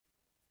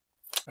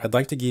I'd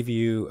like to give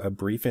you a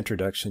brief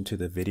introduction to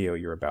the video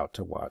you're about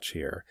to watch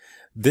here.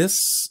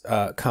 This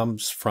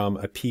comes from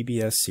a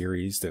PBS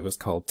series that was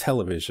called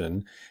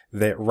Television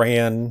that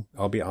ran,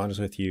 I'll be honest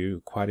with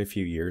you, quite a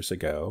few years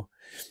ago.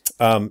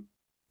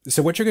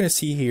 So what you're going to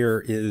see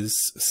here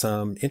is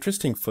some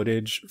interesting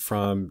footage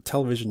from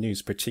television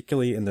news,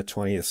 particularly in the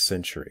 20th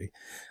century.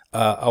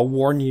 I'll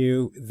warn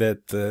you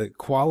that the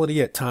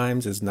quality at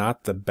times is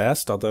not the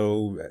best,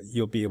 although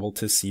you'll be able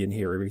to see and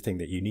hear everything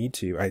that you need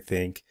to, I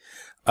think.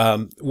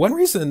 One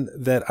reason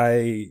that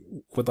I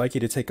would like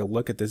you to take a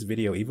look at this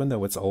video, even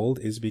though it's old,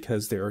 is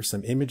because there are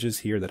some images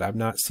here that I've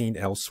not seen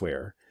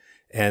elsewhere.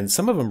 And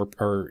some of them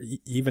are,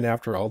 even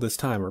after all this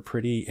time, are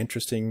pretty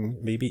interesting,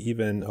 maybe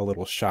even a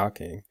little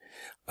shocking.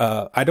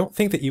 I don't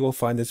think that you will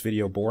find this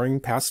video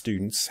boring. Past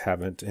students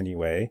haven't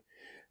anyway.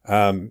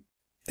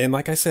 And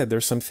like I said,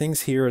 there's some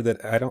things here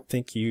that I don't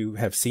think you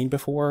have seen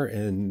before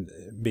and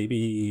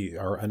maybe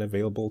are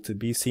unavailable to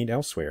be seen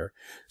elsewhere.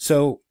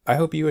 So I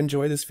hope you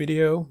enjoy this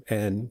video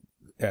and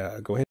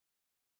go ahead.